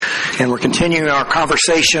And we're continuing our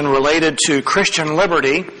conversation related to Christian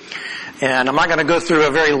liberty. And I'm not going to go through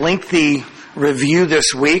a very lengthy review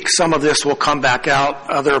this week. Some of this will come back out.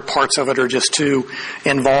 Other parts of it are just too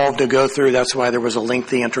involved to go through. That's why there was a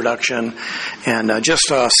lengthy introduction. And just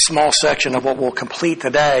a small section of what we'll complete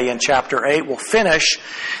today in chapter 8. We'll finish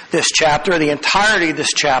this chapter. The entirety of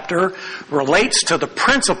this chapter relates to the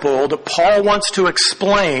principle that Paul wants to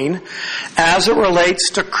explain as it relates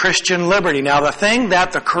to Christian liberty. Now, the thing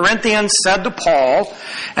that the Corinthians said to Paul,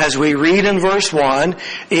 as we read in verse 1,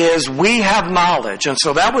 is we have knowledge. And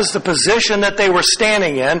so that was the position that they were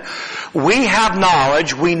standing in. We have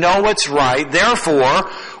knowledge. We know what's right. Therefore,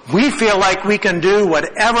 we feel like we can do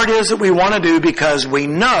whatever it is that we want to do because we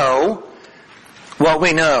know what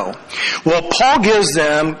we know. Well, Paul gives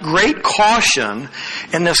them great caution,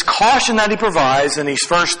 and this caution that he provides in these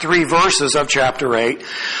first 3 verses of chapter 8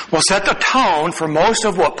 will set the tone for most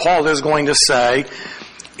of what Paul is going to say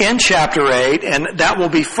in chapter 8, and that will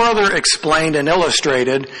be further explained and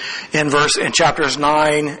illustrated in chapters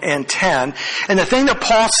 9 and 10. And the thing that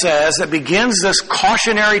Paul says that begins this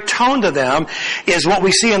cautionary tone to them is what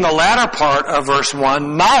we see in the latter part of verse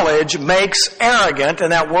 1. Knowledge makes arrogant,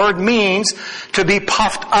 and that word means to be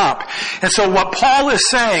puffed up. And so what Paul is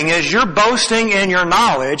saying is you're boasting in your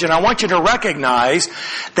knowledge, and I want you to recognize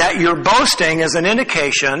that your boasting is an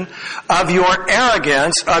indication of your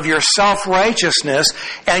arrogance, of your self-righteousness,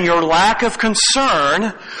 and your lack of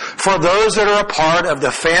concern for those that are a part of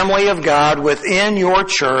the family of God within your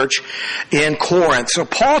church in Corinth. So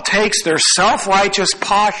Paul takes their self-righteous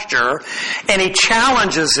posture and he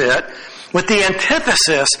challenges it with the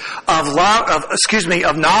antithesis of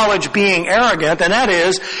knowledge being arrogant, and that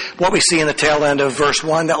is what we see in the tail end of verse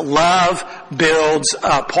 1, that love builds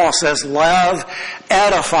up. Paul says love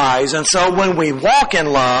edifies. And so when we walk in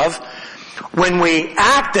love, when we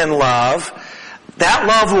act in love, that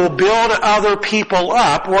love will build other people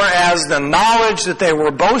up, whereas the knowledge that they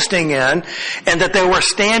were boasting in and that they were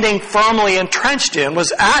standing firmly entrenched in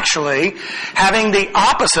was actually having the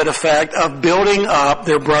opposite effect of building up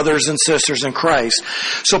their brothers and sisters in Christ.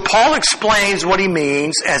 So Paul explains what he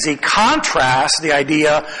means as he contrasts the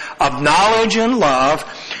idea of knowledge and love,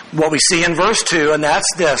 what we see in verse 2, and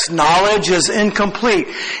that's this: knowledge is incomplete.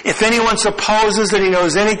 If anyone supposes that he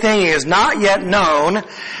knows anything, he is not yet known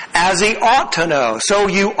as he ought to know. So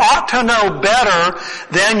you ought to know better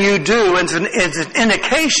than you do. It's an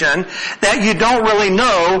indication that you don't really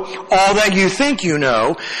know all that you think you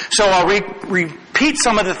know. So I'll repeat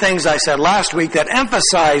some of the things I said last week that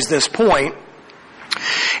emphasize this point.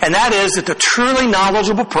 And that is that the truly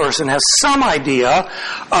knowledgeable person has some idea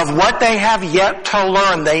of what they have yet to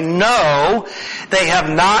learn. They know they have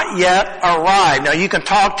not yet arrived. Now, you can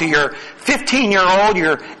talk to your 15-year-old,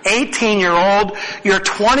 your 18-year-old, your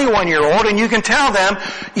 21-year-old, and you can tell them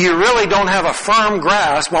you really don't have a firm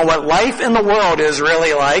grasp on what life in the world is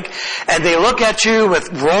really like. And they look at you with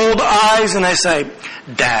rolled eyes and they say,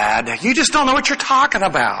 "Dad, you just don't know what you're talking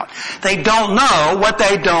about." They don't know what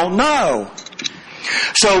they don't know.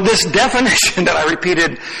 So this definition that I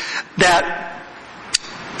repeated, that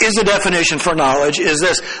is the definition for knowledge, is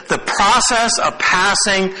this: the process of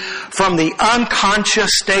passing from the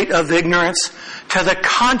unconscious state of ignorance to the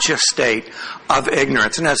conscious state of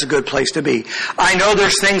ignorance. And that's a good place to be. I know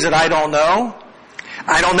there's things that I don't know.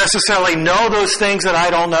 I don't necessarily know those things that I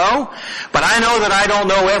don't know, but I know that I don't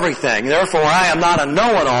know everything. Therefore, I am not a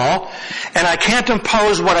know-it-all, and I can't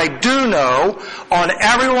impose what I do know on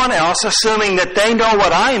everyone else, assuming that they know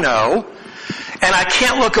what I know, and I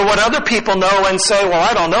can't look at what other people know and say, well,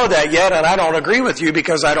 I don't know that yet, and I don't agree with you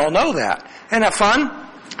because I don't know that. Isn't that fun?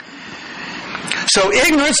 So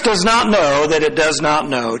ignorance does not know that it does not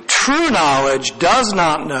know. True knowledge does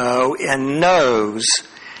not know and knows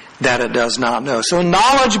that it does not know. So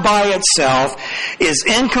knowledge by itself is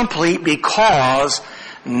incomplete because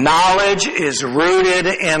knowledge is rooted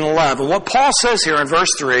in love. And what Paul says here in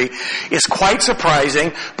verse 3 is quite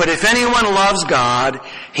surprising. But if anyone loves God,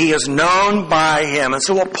 he is known by him. And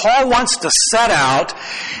so what Paul wants to set out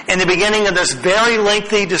in the beginning of this very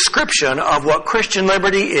lengthy description of what Christian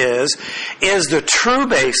liberty is the true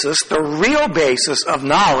basis, the real basis of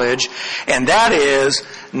knowledge, and that is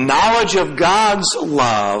knowledge of God's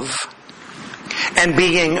love and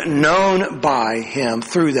being known by him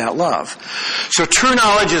through that love. So true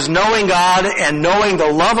knowledge is knowing God and knowing the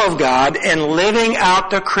love of God and living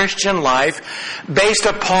out the Christian life based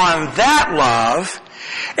upon that love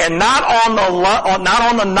and not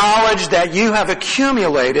on the knowledge that you have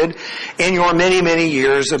accumulated in your many, many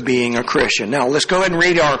years of being a Christian. Now, let's go ahead and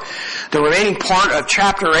read the remaining part of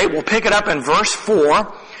chapter 8. We'll pick it up in verse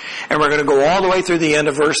 4, and we're going to go all the way through the end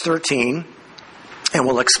of verse 13. And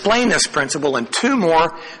we'll explain this principle in two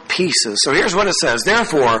more pieces. So here's what it says.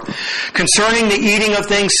 Therefore, concerning the eating of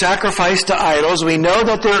things sacrificed to idols, we know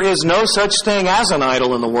that there is no such thing as an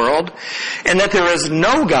idol in the world, and that there is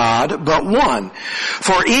no God but one.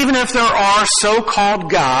 For even if there are so-called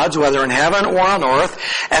gods, whether in heaven or on earth,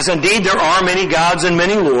 as indeed there are many gods and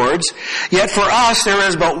many lords, yet for us there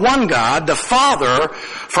is but one God, the Father,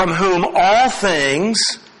 from whom are all things,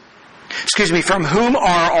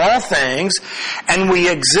 and we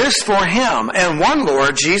exist for Him, and one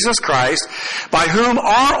Lord, Jesus Christ, by whom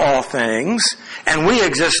are all things, and we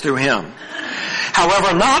exist through Him.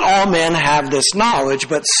 However, not all men have this knowledge,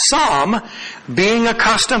 but some, being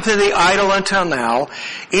accustomed to the idol until now,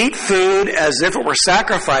 eat food as if it were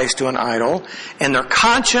sacrificed to an idol, and their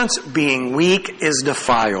conscience, being weak, is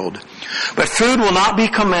defiled. But food will not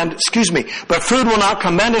commend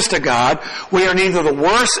us to God. We are neither the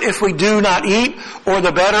worse if we do not eat, or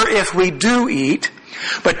the better if we do eat.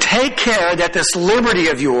 But take care that this liberty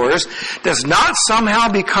of yours does not somehow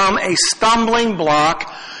become a stumbling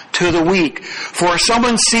block to the weak. For if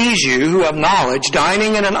someone sees you who have knowledge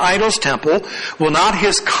dining in an idol's temple, will not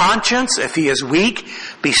his conscience, if he is weak,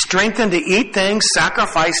 be strengthened to eat things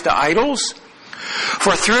sacrificed to idols?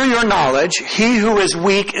 For through your knowledge, he who is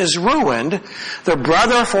weak is ruined, the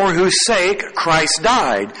brother for whose sake Christ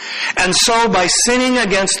died. And so by sinning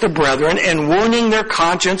against the brethren and wounding their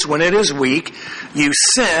conscience when it is weak, you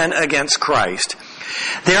sin against Christ.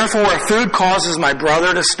 Therefore, if food causes my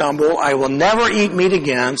brother to stumble, I will never eat meat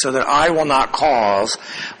again, so that I will not cause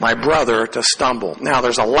my brother to stumble. Now,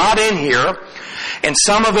 there's a lot in here, and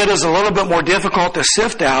some of it is a little bit more difficult to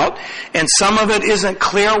sift out, and some of it isn't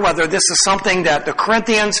clear whether this is something that the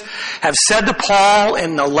Corinthians have said to Paul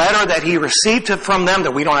in the letter that he received from them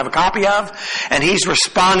that we don't have a copy of, and he's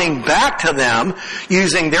responding back to them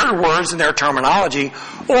using their words and their terminology,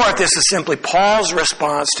 or if this is simply Paul's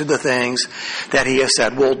response to the things that he has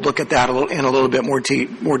said. We'll look at that in a little bit more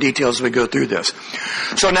detail as we go through this.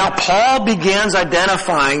 So now Paul begins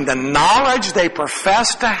identifying the knowledge they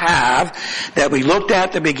profess to have that we looked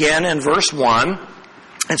at to begin in verse 1.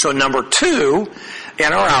 And so number 2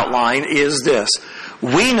 in our outline is this.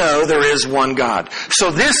 We know there is one God.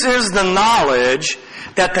 So this is the knowledge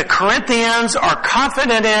that the Corinthians are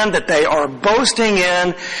confident in, that they are boasting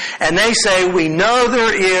in, and they say, we know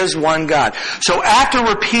there is one God. So after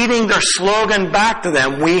repeating their slogan back to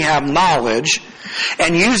them, we have knowledge,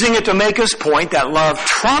 and using it to make his point that love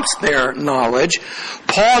trumps their knowledge,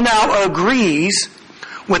 Paul now agrees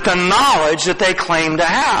with the knowledge that they claim to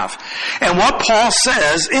have. And what Paul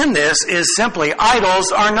says in this is simply,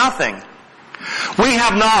 idols are nothing. We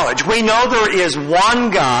have knowledge. We know there is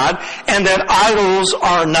one God and that idols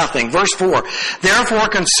are nothing. Verse 4, therefore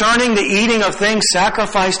concerning the eating of things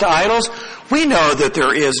sacrificed to idols, we know that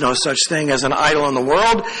there is no such thing as an idol in the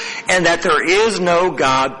world and that there is no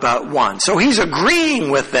God but one. So he's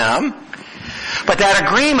agreeing with them, but that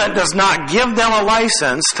agreement does not give them a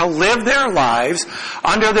license to live their lives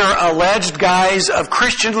under their alleged guise of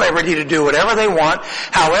Christian liberty to do whatever they want,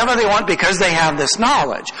 however they want, because they have this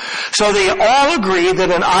knowledge. So they all agree that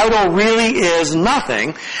an idol really is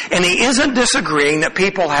nothing, and he isn't disagreeing that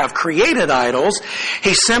people have created idols.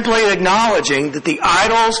 He's simply acknowledging that the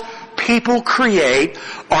idols people create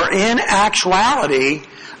are in actuality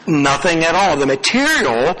nothing at all. The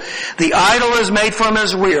material the idol is made from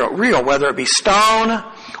is real, whether it be stone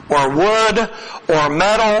or wood or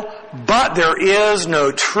metal, but there is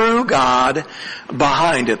no true God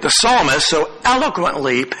behind it. The psalmist so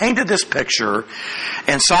eloquently painted this picture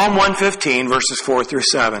in Psalm 115, verses 4 through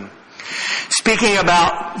 7. Speaking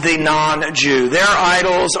about the non-Jew, their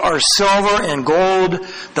idols are silver and gold,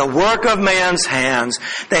 the work of man's hands.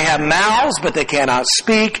 They have mouths, but they cannot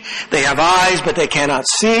speak. They have eyes, but they cannot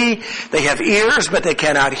see. They have ears, but they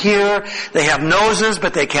cannot hear. They have noses,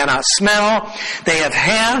 but they cannot smell. They have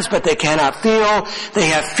hands, but they cannot feel. They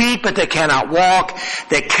have feet, but they cannot walk.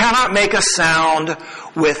 They cannot make a sound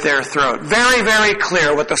with their throat. Very, very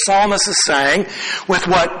clear what the psalmist is saying with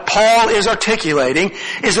what Paul is articulating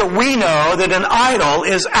is that we know that an idol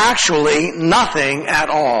is actually nothing at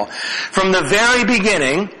all. From the very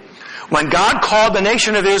beginning, when God called the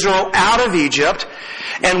nation of Israel out of Egypt,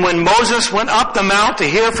 and when Moses went up the mount to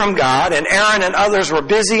hear from God, and Aaron and others were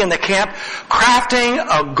busy in the camp crafting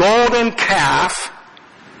a golden calf,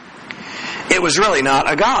 it was really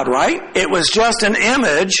not a God, right? It was just an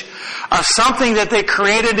image of something that they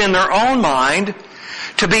created in their own mind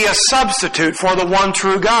to be a substitute for the one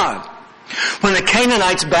true God. When the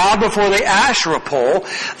Canaanites bowed before the Asherah pole,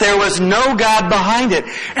 there was no God behind it.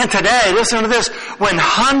 And today, listen to this, when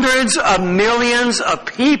hundreds of millions of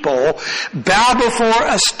people bow before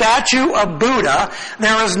a statue of Buddha,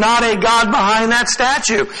 there is not a God behind that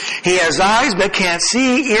statue. He has eyes but can't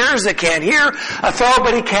see, ears that can't hear, a throat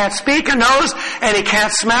but he can't speak, a nose and he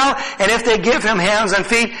can't smell, and if they give him hands and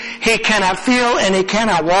feet, he cannot feel and he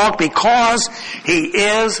cannot walk because he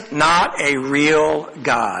is not a real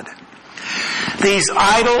God. These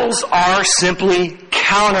idols are simply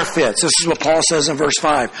counterfeits. This is what Paul says in verse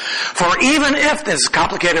 5. For even if, this is a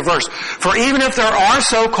complicated verse, for even if there are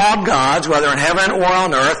so-called gods, whether in heaven or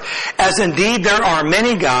on earth, as indeed there are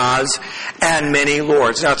many gods and many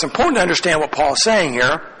lords. Now it's important to understand what Paul is saying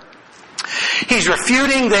here. He's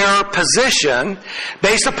refuting their position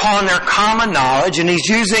based upon their common knowledge, and he's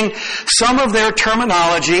using some of their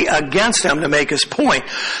terminology against them to make his point.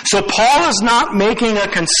 So Paul is not making a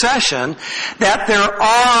concession that there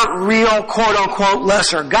are real, quote-unquote,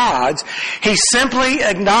 lesser gods. He's simply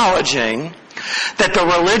acknowledging that the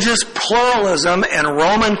religious pluralism in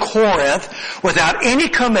Roman Corinth, without any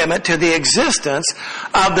commitment to the existence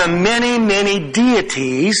of the many, many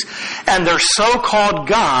deities and their so-called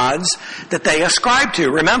gods that they ascribe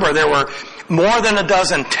to. Remember, there were more than a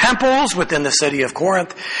dozen temples within the city of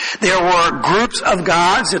Corinth. There were groups of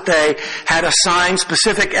gods that they had assigned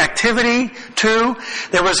specific activity to.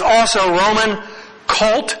 There was also Roman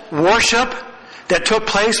cult worship that took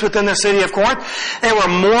place within the city of Corinth. There were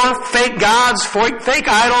more fake gods, fake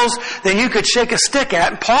idols than you could shake a stick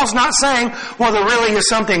at. And Paul's not saying, well, there really is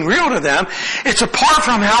something real to them. It's apart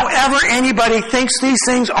from however anybody thinks these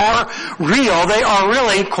things are real, they are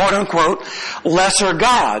really, quote unquote, lesser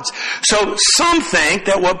gods. So some think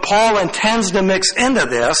that what Paul intends to mix into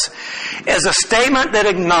this is a statement that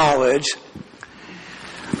acknowledges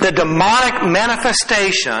the demonic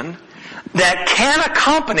manifestation that can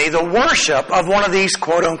accompany the worship of one of these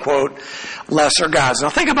quote-unquote lesser gods. Now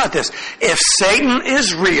think about this. If Satan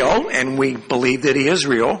is real, and we believe that he is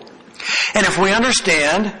real, and if we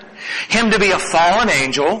understand him to be a fallen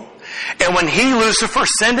angel, and when he, Lucifer,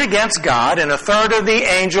 sinned against God, and a third of the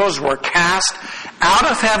angels were cast out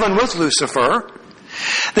of heaven with Lucifer,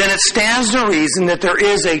 then it stands to reason that there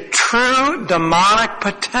is a true demonic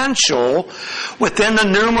potential within the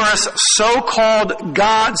numerous so-called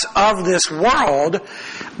gods of this world,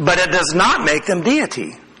 but it does not make them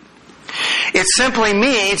deity. It simply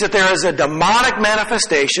means that there is a demonic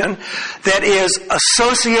manifestation that is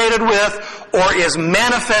associated with or is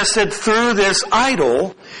manifested through this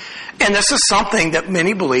idol. And this is something that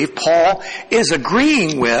many believe Paul is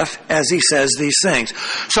agreeing with as he says these things.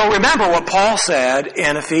 So remember what Paul said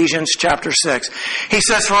in Ephesians chapter 6. He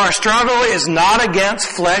says, for our struggle is not against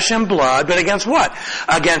flesh and blood, but against what?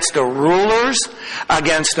 Against the rulers,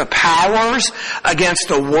 against the powers, against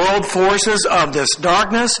the world forces of this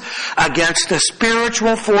darkness, against the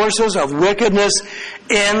spiritual forces of wickedness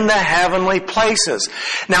in the heavenly places.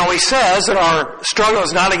 Now he says that our struggle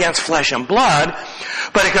is not against flesh and blood,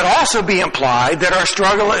 but it could also be implied that our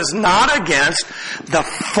struggle is not against the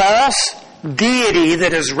false deity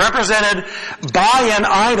that is represented by an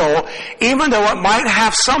idol, even though it might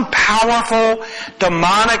have some powerful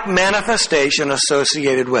demonic manifestation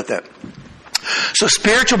associated with it. So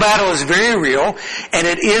spiritual battle is very real, and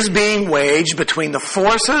it is being waged between the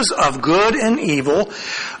forces of good and evil,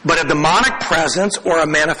 but a demonic presence or a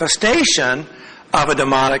manifestation of a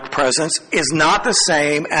demonic presence is not the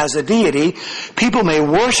same as a deity. People may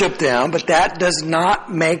worship them, but that does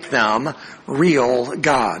not make them real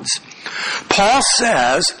gods. Paul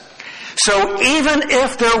says, so even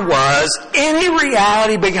if there was any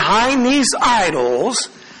reality behind these idols,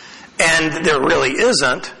 and there really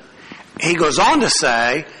isn't, he goes on to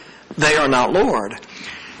say, they are not Lord.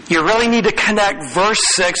 You really need to connect verse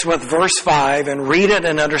 6 with verse 5 and read it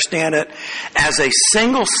and understand it as a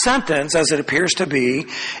single sentence as it appears to be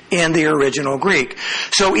in the original Greek.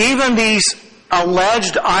 So even these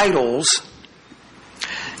alleged idols,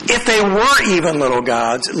 if they were even little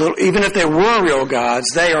gods, even if they were real gods,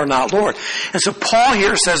 they are not Lord. And so Paul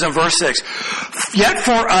here says in verse 6, yet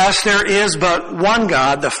for us there is but one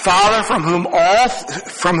God, the Father from whom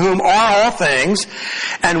are all things,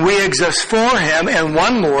 and we exist for him, and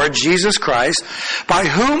one Lord, Jesus Christ, by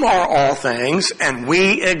whom are all things, and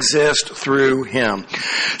we exist through him.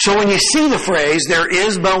 So when you see the phrase, there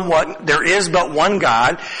is but one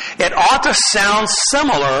God, it ought to sound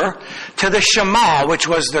similar to the Shema, which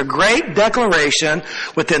was the great declaration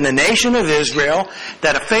within the nation of Israel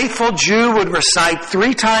that a faithful Jew would recite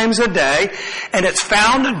 3 times a day. And it's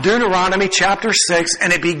found in Deuteronomy chapter 6,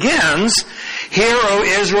 and it begins, Hear, O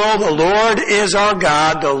Israel, the Lord is our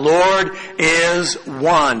God, the Lord is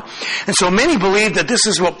one. And so many believe that this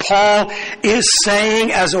is what Paul is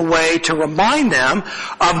saying as a way to remind them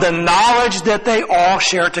of the knowledge that they all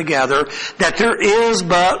share together, that there is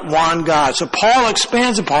but one God. So Paul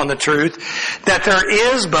expands upon the truth that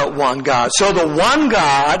there is but one God. So the one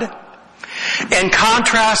God, in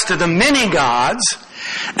contrast to the many gods,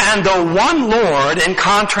 and the one Lord in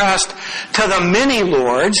contrast to the many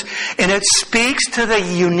lords, and it speaks to the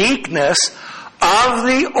uniqueness of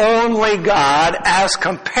the only God as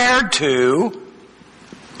compared to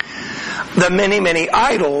the many, many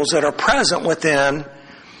idols that are present within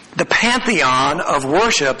the pantheon of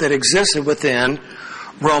worship that existed within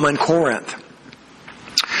Roman Corinth.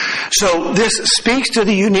 So this speaks to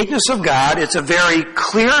the uniqueness of God. It's a very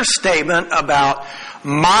clear statement about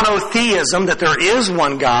monotheism, that there is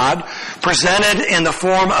one God, presented in the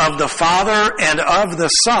form of the Father and of the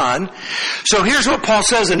Son. So here's what Paul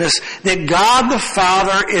says in this, that God the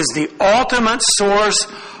Father is the ultimate source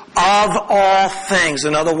of all things.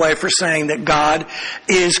 Another way for saying that God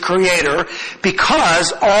is creator,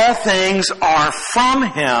 because all things are from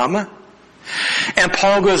Him. And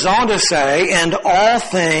Paul goes on to say, and all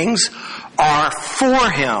things are for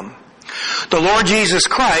Him. The Lord Jesus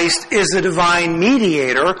Christ is the divine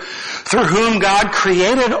mediator through whom God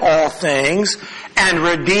created all things and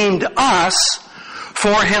redeemed us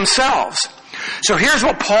for Himself. So here's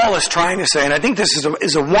what Paul is trying to say, and I think this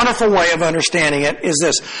is a wonderful way of understanding it, is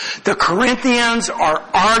this. The Corinthians are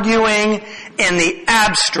arguing in the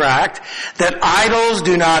abstract that idols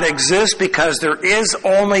do not exist because there is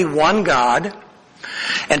only one God,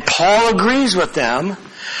 and Paul agrees with them.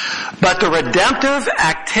 But the redemptive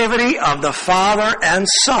activity of the Father and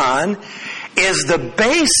Son is the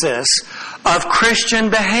basis of Christian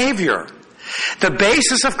behavior. The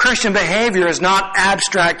basis of Christian behavior is not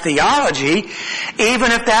abstract theology,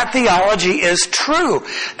 even if that theology is true.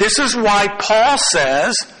 This is why Paul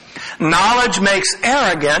says, knowledge makes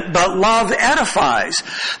arrogant, but love edifies.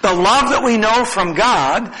 The love that we know from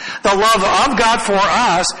God, the love of God for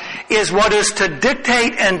us, is what is to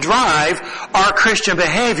dictate and drive our Christian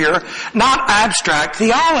behavior, not abstract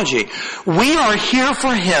theology. We are here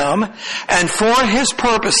for Him and for His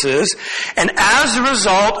purposes, and as a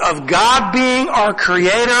result of God being our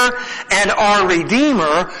Creator and our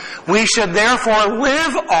Redeemer, we should therefore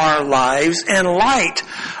live our lives in light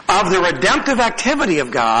of the redemptive activity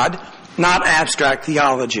of God, not abstract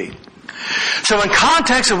theology. So in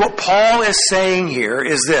context of what Paul is saying here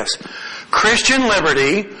is this: Christian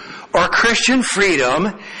liberty or Christian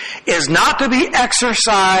freedom is not to be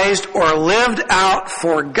exercised or lived out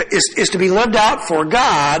for, is to be lived out for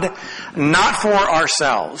God, not for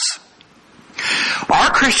ourselves.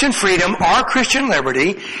 Our Christian freedom, our Christian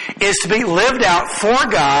liberty, is to be lived out for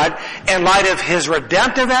God in light of His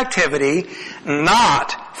redemptive activity,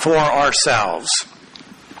 not for ourselves.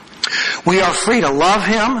 We are free to love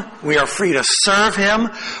Him. We are free to serve Him.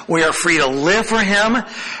 We are free to live for Him,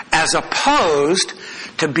 as opposed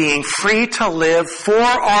to being free to live for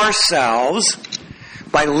ourselves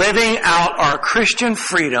by living out our Christian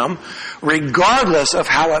freedom, regardless of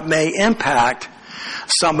how it may impact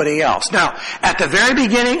somebody else. Now, at the very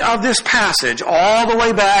beginning of this passage, all the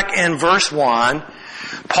way back in verse 1,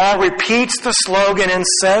 Paul repeats the slogan and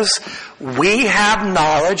says, we have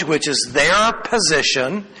knowledge, which is their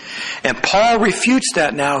position. And Paul refutes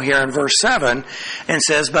that now here in verse 7 and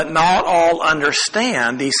says, but not all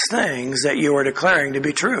understand these things that you are declaring to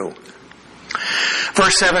be true.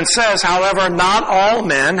 Verse 7 says, however, not all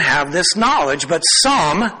men have this knowledge, but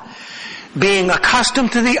some, being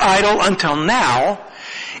accustomed to the idol until now,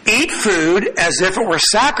 eat food as if it were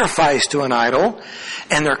sacrificed to an idol,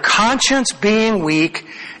 and their conscience being weak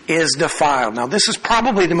is defiled. Now, this is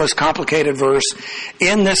probably the most complicated verse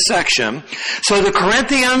in this section. So the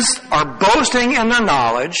Corinthians are boasting in their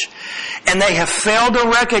knowledge, and they have failed to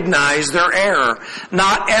recognize their error.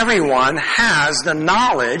 Not everyone has the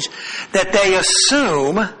knowledge that they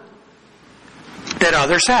assume that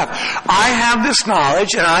others have. I have this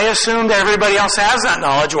knowledge, and I assume that everybody else has that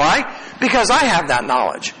knowledge. Why? Because I have that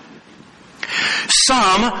knowledge.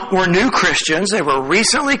 Some were new Christians. They were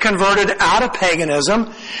recently converted out of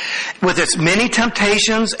paganism with its many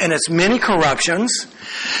temptations and its many corruptions.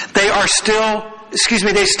 They still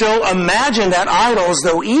imagine that idols,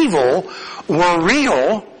 though evil, were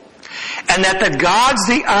real, and that the gods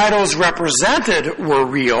the idols represented were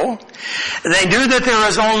real. They knew that there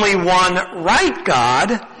is only one right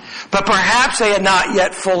God, but perhaps they had not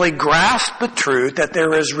yet fully grasped the truth that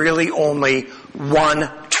there is really only one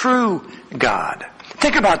true God.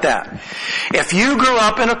 Think about that. If you grew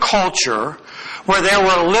up in a culture where there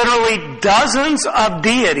were literally dozens of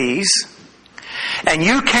deities, and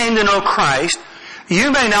you came to know Christ, you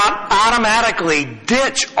may not automatically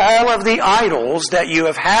ditch all of the idols that you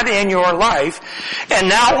have had in your life and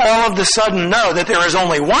now all of a sudden know that there is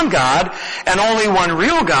only one God and only one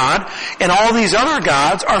real God, and all these other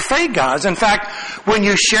gods are fake gods. In fact, when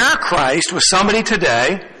you share Christ with somebody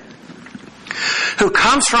today who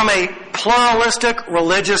comes from a pluralistic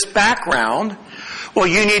religious background, well,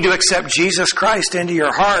 you need to accept Jesus Christ into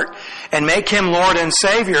your heart and make Him Lord and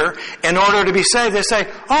Savior in order to be saved. They say,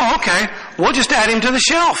 oh, okay, we'll just add Him to the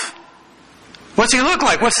shelf. What's He look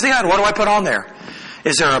like? What's the ad? What do I put on there?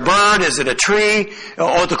 Is there a bird? Is it a tree?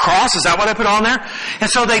 Oh, the cross? Is that what I put on there? And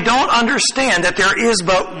so they don't understand that there is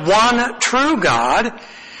but one true God.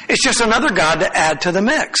 It's just another God to add to the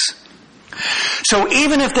mix. So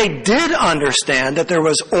even if they did understand that there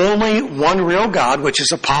was only one real God, which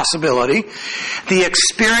is a possibility, the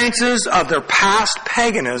experiences of their past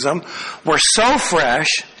paganism were so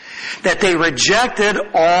fresh that they rejected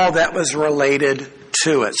all that was related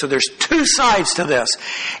to it. So there's two sides to this.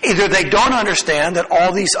 Either they don't understand that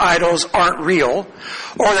all these idols aren't real,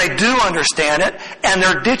 or they do understand it, and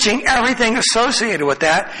they're ditching everything associated with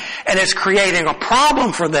that, and it's creating a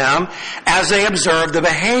problem for them as they observe the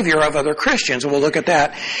behavior of other Christians. And we'll look at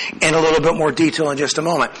that in a little bit more detail in just a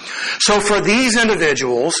moment. So for these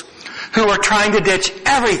individuals who are trying to ditch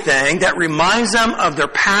everything that reminds them of their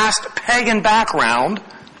past pagan background,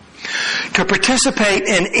 to participate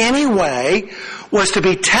in any way was to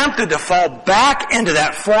be tempted to fall back into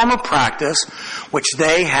that form of practice which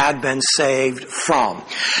they had been saved from.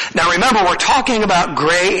 Now remember, we're talking about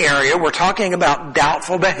gray area. We're talking about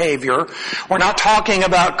doubtful behavior. We're not talking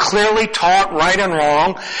about clearly taught right and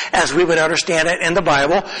wrong as we would understand it in the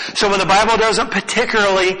Bible. So when the Bible doesn't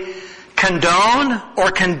particularly condone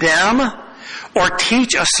or condemn or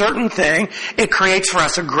teach a certain thing, it creates for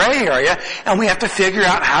us a gray area, and we have to figure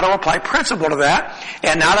out how to apply principle to that.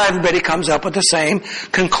 And not everybody comes up with the same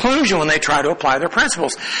conclusion when they try to apply their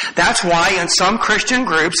principles. That's why in some Christian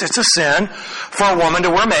groups it's a sin for a woman to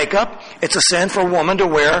wear makeup. It's a sin for a woman to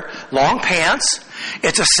wear long pants.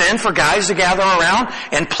 It's a sin for guys to gather around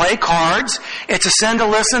and play cards. It's a sin to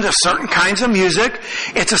listen to certain kinds of music.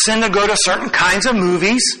 It's a sin to go to certain kinds of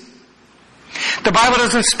movies. The Bible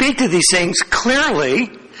doesn't speak to these things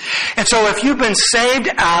clearly. And so if you've been saved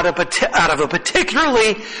out of a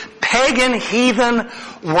particularly pagan, heathen,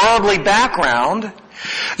 worldly background,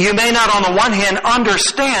 you may not on the one hand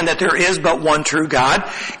understand that there is but one true God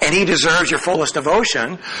and He deserves your fullest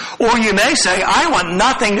devotion. Or you may say, I want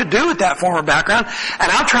nothing to do with that former background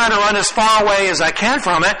and I'm trying to run as far away as I can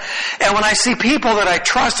from it. And when I see people that I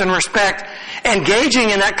trust and respect engaging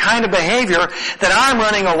in that kind of behavior that I'm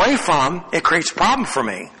running away from, it creates a problem for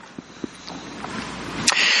me.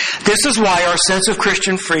 This is why our sense of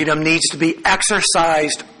Christian freedom needs to be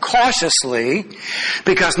exercised cautiously,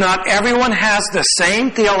 because not everyone has the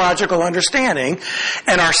same theological understanding,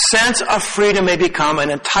 and our sense of freedom may become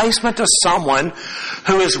an enticement to someone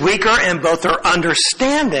who is weaker in both their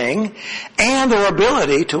understanding and their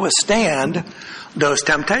ability to withstand those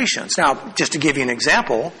temptations. Now, just to give you an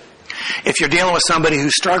example, if you're dealing with somebody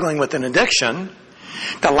who's struggling with an addiction,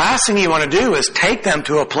 the last thing you want to do is take them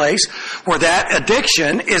to a place where that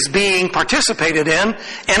addiction is being participated in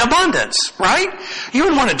abundance, right? You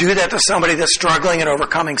would want to do that to somebody that's struggling and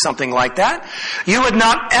overcoming something like that. You would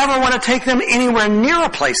not ever want to take them anywhere near a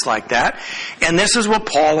place like that. And this is what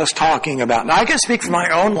Paul is talking about. Now, I can speak from my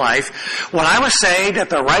own life. When I was saved at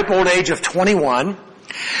the ripe old age of 21,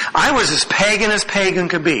 I was as pagan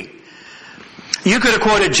could be. You could have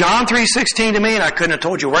quoted John 3:16 to me, and I couldn't have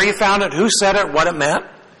told you where you found it, who said it, what it meant.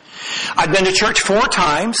 I'd been to church 4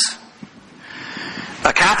 times,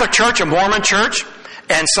 a Catholic church, a Mormon church,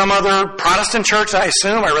 and some other Protestant church, I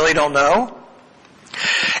assume. I really don't know.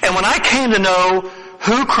 And when I came to know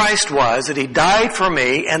who Christ was, that He died for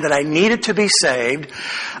me, and that I needed to be saved,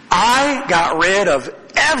 I got rid of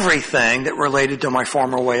everything that related to my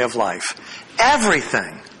former way of life.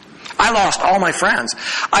 Everything. I lost all my friends.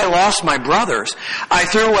 I lost my brothers. I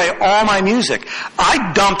threw away all my music.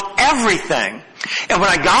 I dumped everything. And when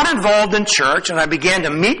I got involved in church and I began to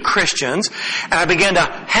meet Christians and I began to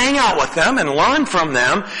hang out with them and learn from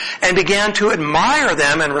them and began to admire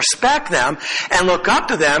them and respect them and look up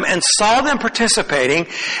to them and saw them participating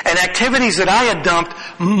in activities that I had dumped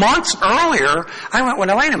months earlier, I went, well,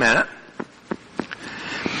 now wait a minute.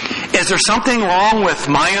 Is there something wrong with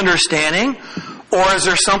my understanding? Or is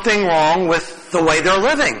there something wrong with the way they're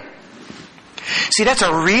living? See, that's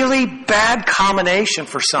a really bad combination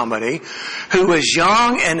for somebody who is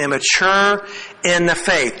young and immature in the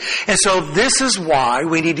faith. And so this is why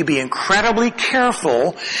we need to be incredibly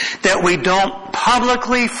careful that we don't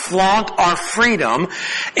publicly flaunt our freedom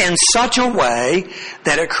in such a way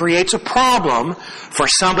that it creates a problem for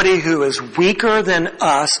somebody who is weaker than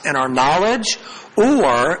us in our knowledge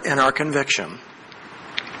or in our conviction.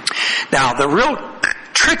 Now, the real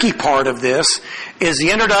tricky part of this is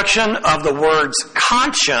the introduction of the words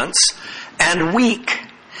conscience and weak.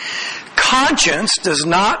 Conscience does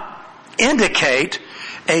not indicate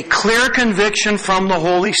a clear conviction from the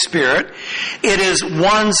Holy Spirit. It is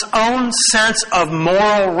one's own sense of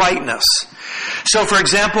moral rightness. So, for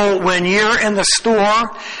example, when you're in the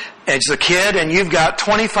store as a kid and you've got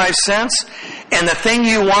 25 cents and the thing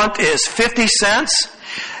you want is 50 cents,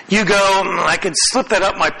 you go, I can slip that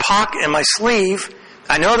up my pocket in my sleeve.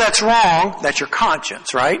 I know that's wrong. That's your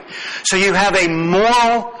conscience, right? So you have a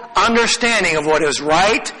moral understanding of what is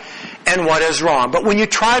right and what is wrong. But when you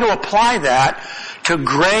try to apply that to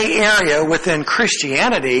gray area within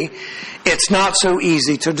Christianity, it's not so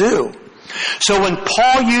easy to do. So when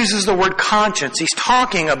Paul uses the word conscience, he's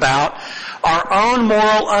talking about our own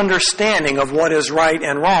moral understanding of what is right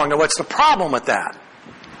and wrong. Now, what's the problem with that?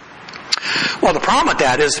 Well, the problem with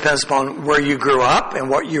that is it depends upon where you grew up and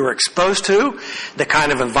what you were exposed to, the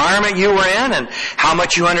kind of environment you were in, and how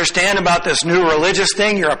much you understand about this new religious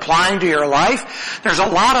thing you're applying to your life. There's a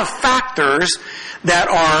lot of factors that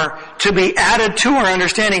are to be added to our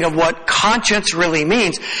understanding of what conscience really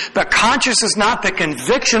means. But conscience is not the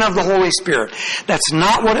conviction of the Holy Spirit. That's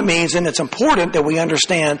not what it means, and it's important that we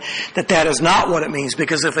understand that that is not what it means,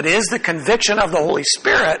 because if it is the conviction of the Holy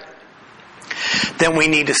Spirit, then we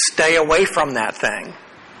need to stay away from that thing.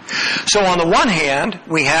 So on the one hand,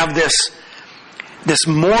 we have this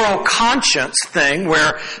moral conscience thing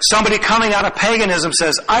where somebody coming out of paganism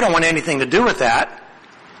says, I don't want anything to do with that.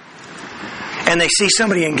 And they see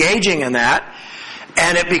somebody engaging in that,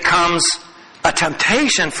 and it becomes a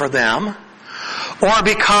temptation for them, or it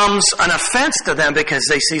becomes an offense to them because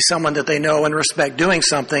they see someone that they know and respect doing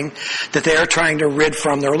something that they are trying to rid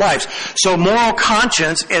from their lives. So moral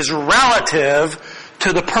conscience is relative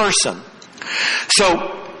to the person.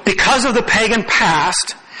 So because of the pagan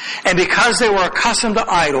past, and because they were accustomed to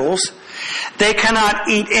idols, they cannot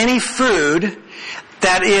eat any food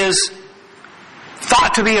that is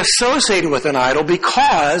thought to be associated with an idol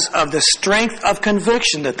because of the strength of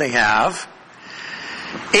conviction that they have,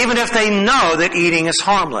 even if they know that eating is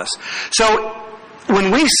harmless. So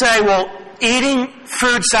when we say, well, eating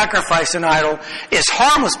food sacrificed an idol is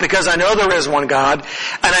harmless because I know there is one God,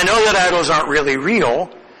 and I know that idols aren't really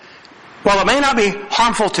real, well, it may not be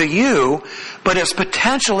harmful to you, but it's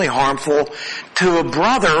potentially harmful to a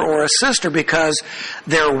brother or a sister because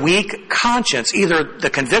their weak conscience, either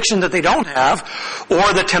the conviction that they don't have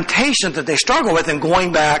or the temptation that they struggle with in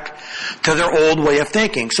going back to their old way of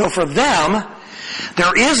thinking. So for them,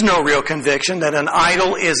 there is no real conviction that an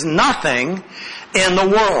idol is nothing in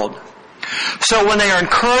the world. So when they are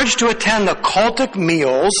encouraged to attend the cultic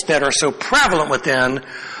meals that are so prevalent within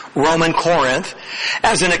Roman Corinth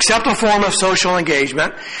as an acceptable form of social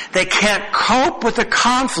engagement, they can't cope with the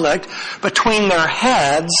conflict between their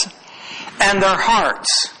heads and their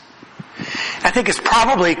hearts. I think it's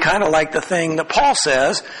probably kind of like the thing that Paul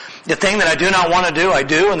says, the thing that I do not want to do, I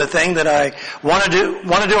do, and the thing that I want to do,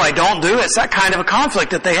 I don't do. It's that kind of a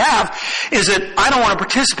conflict that they have, is that I don't want to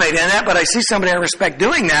participate in that, but I see somebody I respect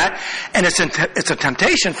doing that, and it's a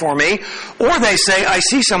temptation for me. Or they say, I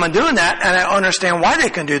see someone doing that, and I understand why they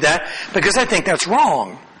can do that, because I think that's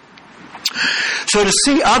wrong. So to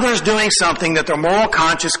see others doing something that their moral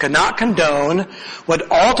conscience could not condone would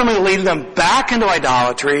ultimately lead them back into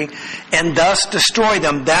idolatry and thus destroy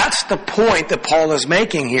them. That's the point that Paul is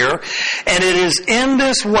making here. And it is in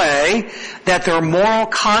this way that their moral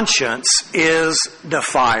conscience is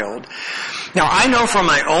defiled. Now, I know from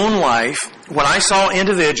my own life, when I saw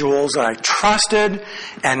individuals that I trusted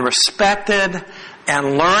and respected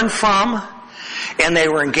and learned from, and they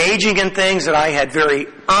were engaging in things that I had very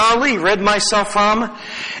early rid myself from,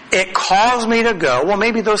 it caused me to go, well,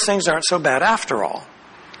 maybe those things aren't so bad after all.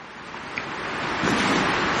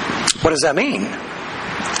 What does that mean?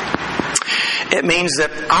 It means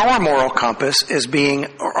that our moral compass is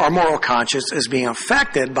our moral conscience is being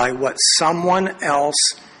affected by what someone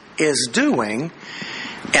else is doing,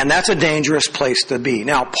 and that's a dangerous place to be.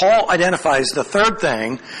 Now, Paul identifies the third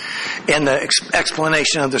thing in the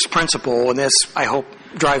explanation of this principle, and this, I hope,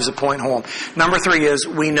 drives the point home. Number 3 is,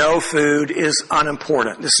 we know food is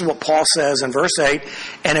unimportant. This is what Paul says in verse 8,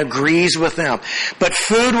 and agrees with them. But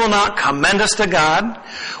food will not commend us to God.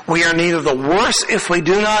 We are neither the worse if we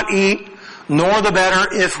do not eat, nor the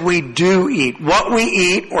better if we do eat. What we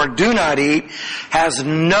eat or do not eat has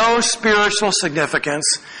no spiritual significance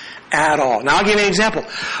at all. Now I'll give you an example.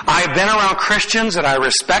 I've been around Christians that I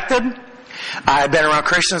respected. I've been around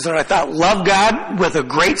Christians that I thought loved God with a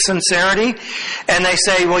great sincerity. And they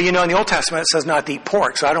say, well, in the Old Testament it says not to eat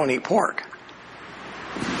pork, so I don't eat pork.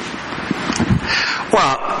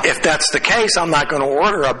 Well, if that's the case, I'm not going to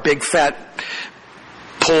order a big fat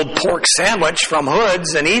pulled pork sandwich from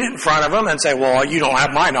Hood's and eat it in front of them and say, well, you don't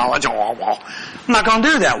have my knowledge. Oh, well, I'm not going to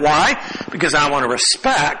do that. Why? Because I want to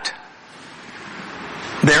respect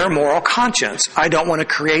their moral conscience. I don't want to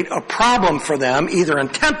create a problem for them, either in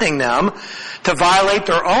tempting them to violate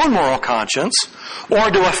their own moral conscience or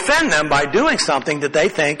to offend them by doing something that they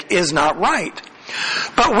think is not right.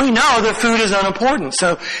 But we know that food is unimportant.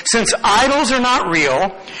 So since idols are not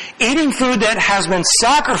real, eating food that has been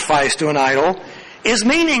sacrificed to an idol is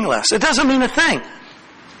meaningless. It doesn't mean a thing.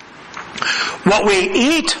 What we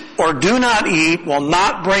eat or do not eat will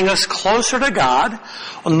not bring us closer to God,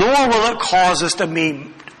 nor will it cause us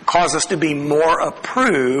to be more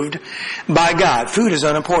approved by God. Food is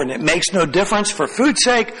unimportant. It makes no difference for food's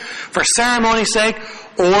sake, for ceremony's sake,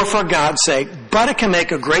 or for God's sake, but it can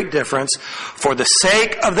make a great difference for the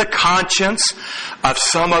sake of the conscience of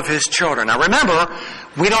some of His children. Now remember,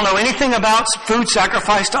 we don't know anything about food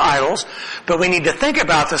sacrificed to idols, but we need to think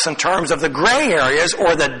about this in terms of the gray areas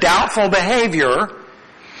or the doubtful behavior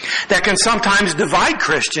that can sometimes divide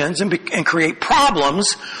Christians and create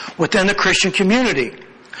problems within the Christian community.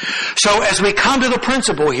 So as we come to the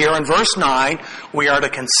principle here in verse 9, we are to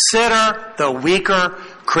consider the weaker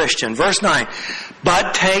Christian. Verse 9,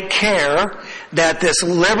 but take care that this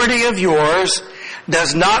liberty of yours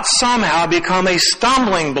does not somehow become a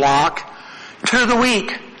stumbling block to the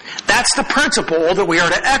weak. That's the principle that we are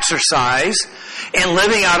to exercise in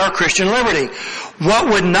living out our Christian liberty. What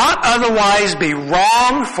would not otherwise be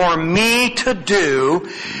wrong for me to do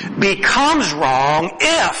becomes wrong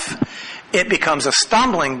if it becomes a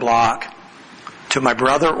stumbling block to my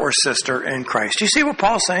brother or sister in Christ. Do you see what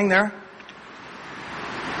Paul's saying there?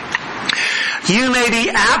 You may be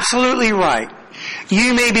absolutely right.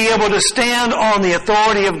 You may be able to stand on the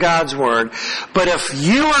authority of God's Word. But if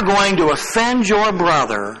you are going to offend your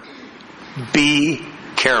brother, be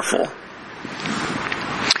careful.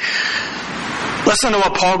 Listen to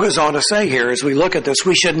what Paul goes on to say here as we look at this.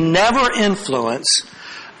 We should never influence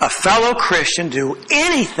a fellow Christian to do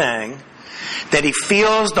anything that he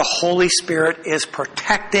feels the Holy Spirit is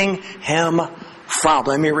protecting him from.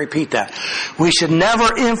 Let me repeat that. We should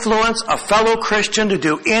never influence a fellow Christian to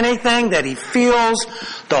do anything that he feels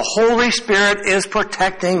the Holy Spirit is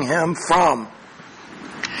protecting him from.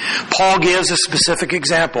 Paul gives a specific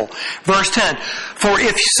example. Verse 10, for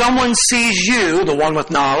if someone sees you, the one with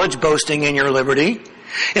knowledge, boasting in your liberty,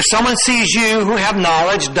 if someone sees you who have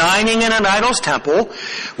knowledge dining in an idol's temple,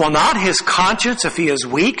 will not his conscience, if he is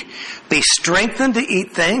weak, be strengthened to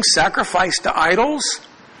eat things sacrificed to idols?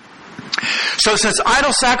 So since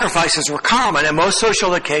idol sacrifices were common and most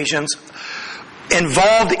social occasions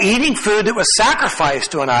involved eating food that was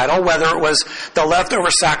sacrificed to an idol, whether it was the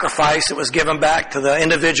leftover sacrifice that was given back to the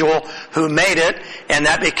individual who made it, and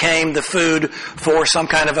that became the food for some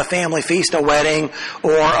kind of a family feast, a wedding,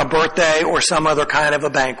 or a birthday, or some other kind of a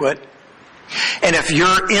banquet. And if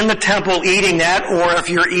you're in the temple eating that, or if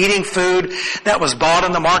you're eating food that was bought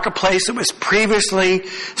in the marketplace that was previously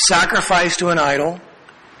sacrificed to an idol,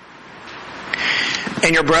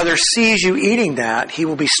 and your brother sees you eating that, he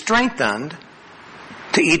will be strengthened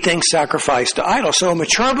to eat things sacrificed to idols. So a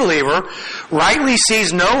mature believer rightly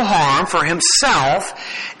sees no harm for himself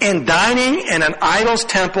in dining in an idol's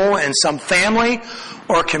temple in some family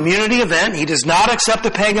or community event. He does not accept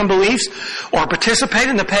the pagan beliefs or participate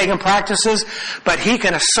in the pagan practices, but he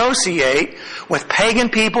can associate with pagan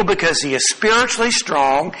people because he is spiritually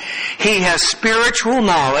strong. He has spiritual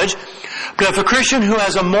knowledge. But if a Christian who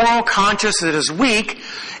has a moral conscience that is weak,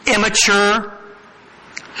 immature,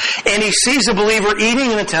 and he sees a believer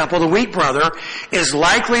eating in the temple, the weak brother is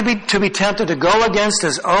likely to be tempted to go against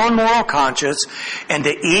his own moral conscience and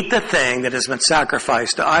to eat the thing that has been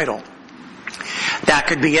sacrificed to idol. That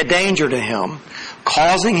could be a danger to him,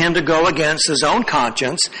 causing him to go against his own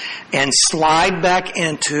conscience and slide back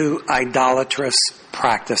into idolatrous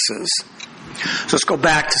practices. So let's go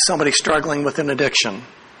back to somebody struggling with an addiction.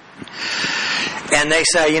 And they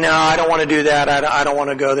say, I don't want to do that. I don't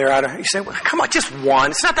want to go there. You say, well, come on, just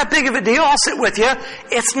one. It's not that big of a deal. I'll sit with you.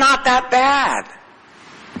 It's not that bad.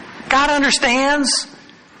 God understands.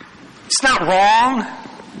 It's not wrong.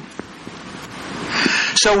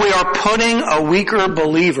 So we are putting a weaker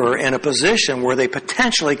believer in a position where they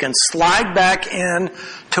potentially can slide back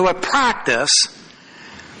into a practice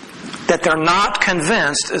that they're not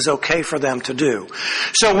convinced is okay for them to do.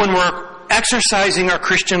 So when we're exercising our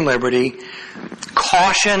Christian liberty,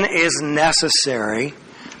 caution is necessary.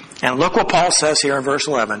 And look what Paul says here in verse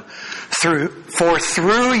 11. For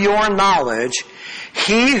through your knowledge,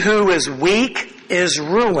 he who is weak is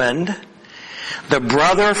ruined, the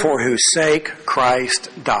brother for whose sake Christ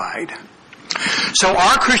died. So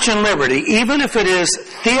our Christian liberty, even if it is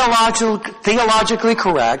theologically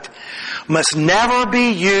correct, must never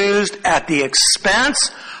be used at the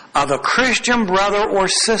expense of a Christian brother or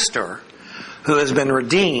sister who has been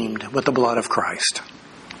redeemed with the blood of Christ.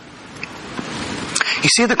 You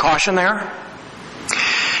see the caution there?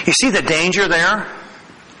 You see the danger there?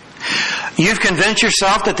 You've convinced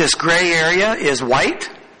yourself that this gray area is white,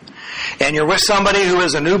 and you're with somebody who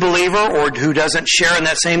is a new believer or who doesn't share in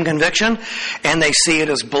that same conviction, and they see it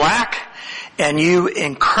as black, and you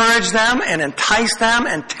encourage them and entice them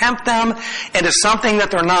and tempt them into something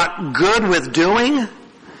that they're not good with doing.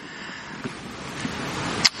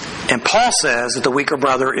 And Paul says that the weaker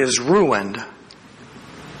brother is ruined.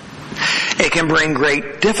 It can bring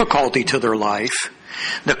great difficulty to their life.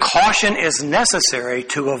 The caution is necessary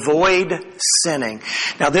to avoid sinning.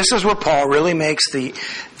 Now this is where Paul really makes the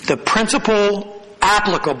principle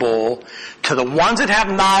applicable to the ones that have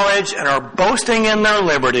knowledge and are boasting in their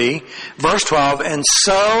liberty. Verse 12, and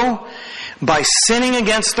so by sinning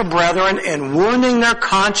against the brethren and wounding their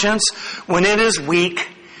conscience when it is weak,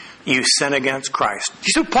 you sin against Christ.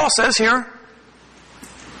 You see what Paul says here?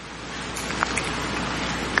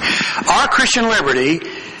 Our Christian liberty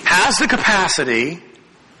has the capacity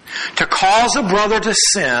to cause a brother to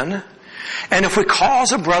sin, and if we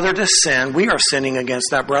cause a brother to sin, we are sinning against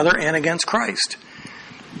that brother and against Christ.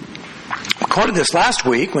 I quoted this last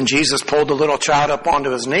week when Jesus pulled the little child up onto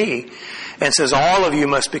his knee and says, all of you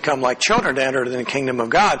must become like children to enter the kingdom of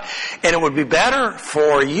God. And it would be better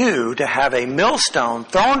for you to have a millstone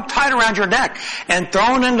thrown tight around your neck and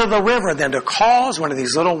thrown into the river than to cause one of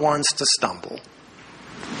these little ones to stumble.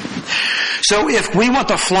 So if we want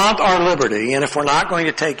to flaunt our liberty, and if we're not going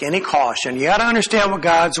to take any caution, you got to understand what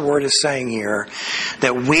God's Word is saying here,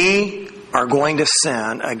 that we are going to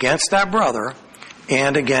sin against that brother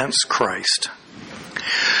and against Christ.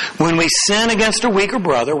 When we sin against a weaker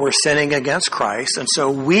brother, we're sinning against Christ, and so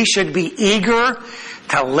we should be eager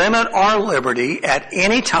to limit our liberty at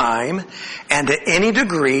any time and to any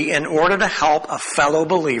degree in order to help a fellow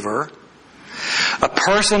believer, a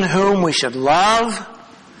person whom we should love,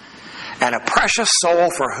 and a precious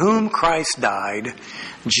soul for whom Christ died,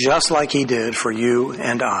 just like He did for you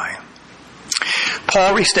and I.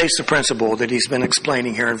 Paul restates the principle that he's been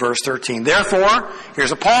explaining here in verse 13. Therefore,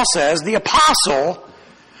 here's what Paul says, the apostle,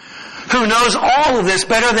 who knows all of this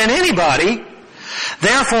better than anybody,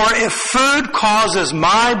 therefore, if food causes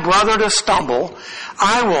my brother to stumble,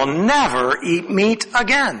 I will never eat meat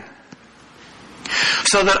again,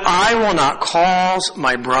 so that I will not cause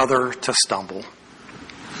my brother to stumble.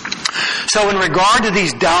 So in regard to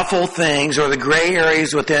these doubtful things or the gray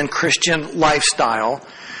areas within Christian lifestyle,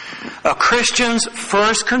 a Christian's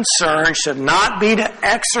first concern should not be to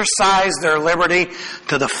exercise their liberty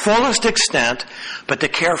to the fullest extent, but to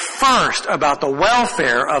care first about the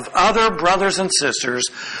welfare of other brothers and sisters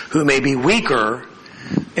who may be weaker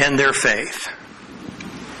in their faith.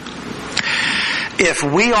 If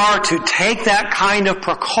we are to take that kind of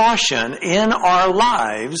precaution in our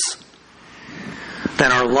lives,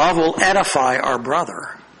 then our love will edify our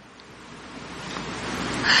brother.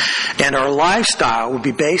 And our lifestyle will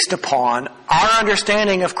be based upon our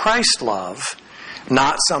understanding of Christ's love,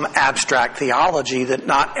 not some abstract theology that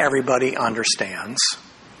not everybody understands.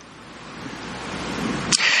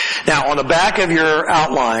 Now, on the back of your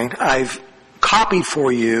outline, I've copied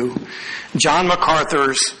for you John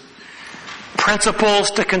MacArthur's principles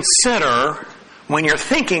to consider when you're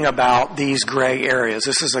thinking about these gray areas.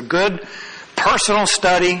 This is a good personal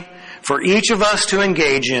study for each of us to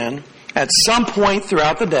engage in at some point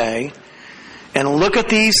throughout the day and look at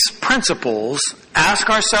these principles, ask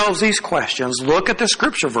ourselves these questions, look at the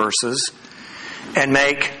scripture verses, and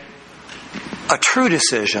make a true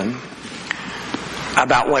decision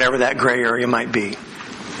about whatever that gray area might be.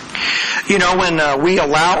 You know, when we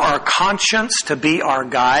allow our conscience to be our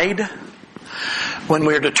guide, when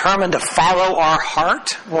we're determined to follow our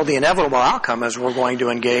heart, well, the inevitable outcome is we're going to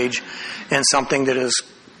engage in something that is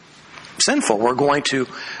sinful. We're going to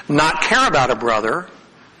not care about a brother,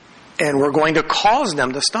 and we're going to cause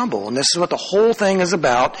them to stumble. And this is what the whole thing is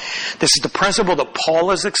about. This is the principle that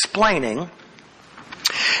Paul is explaining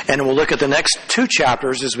And we'll look at the next 2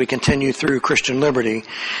 chapters as we continue through Christian liberty,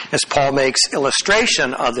 as Paul makes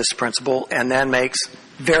illustration of this principle and then makes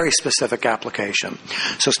very specific application.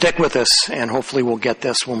 So stick with us, and hopefully we'll get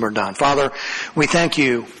this when we're done. Father, we thank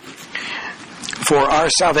you for our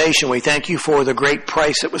salvation. We thank you for the great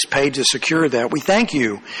price that was paid to secure that. We thank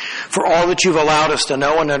you for all that you've allowed us to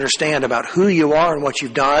know and understand about who you are and what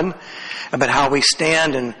you've done, about how we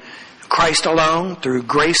stand in Christ alone, through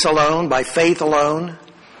grace alone, by faith alone.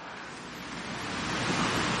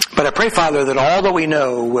 But I pray, Father, that all that we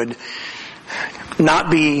know would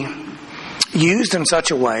not be used in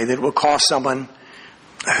such a way that it will cause someone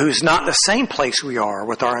who's not in the same place we are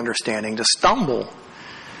with our understanding to stumble,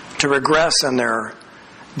 to regress in their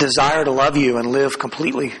desire to love you and live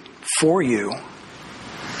completely for you.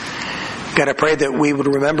 God, I pray that we would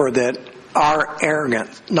remember that our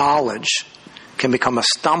arrogant knowledge can become a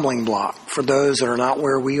stumbling block for those that are not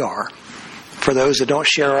where we are, for those that don't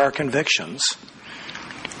share our convictions.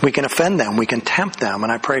 We can offend them, we can tempt them,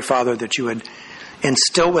 and I pray, Father, that you would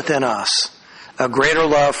instill within us a greater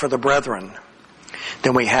love for the brethren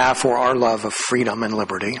than we have for our love of freedom and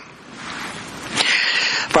liberty.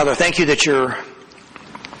 Father, thank you that your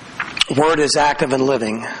word is active and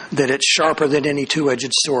living, that it's sharper than any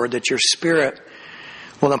two-edged sword, that your Spirit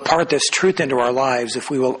will impart this truth into our lives if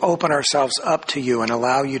we will open ourselves up to you and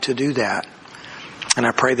allow you to do that. And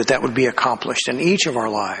I pray that that would be accomplished in each of our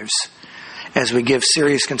lives as we give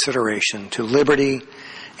serious consideration to liberty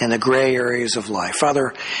and the gray areas of life.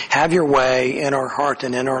 Father, have your way in our heart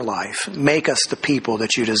and in our life. Make us the people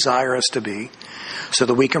that you desire us to be so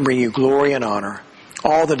that we can bring you glory and honor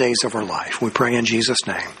all the days of our life. We pray in Jesus'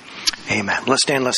 name. Amen. Let's stand.